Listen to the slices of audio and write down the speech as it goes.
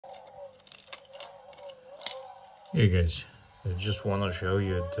Hey guys, I just want to show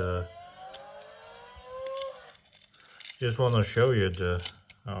you the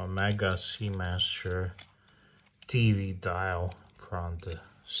Mega Seamaster TV dial from the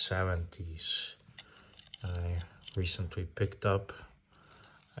 70s. I recently picked up,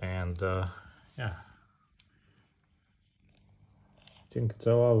 and yeah, I think it's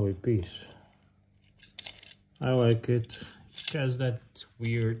a lovely piece. I like it. It has that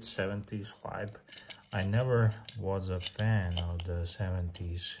weird 70s vibe. I never was a fan of the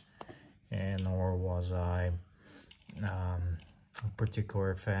 70s, and nor was I a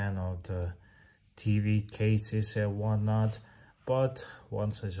particular fan of the TV cases and whatnot. But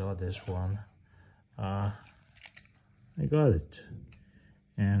once I saw this one, I got it.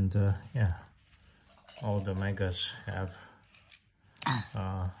 And yeah, all the Megas have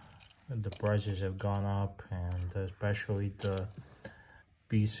the prices have gone up, and especially the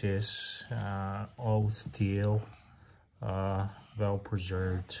pieces, all steel, well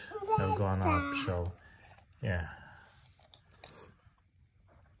preserved, have gone up. So yeah,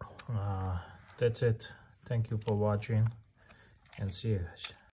 that's it. Thank you for watching, and see you guys.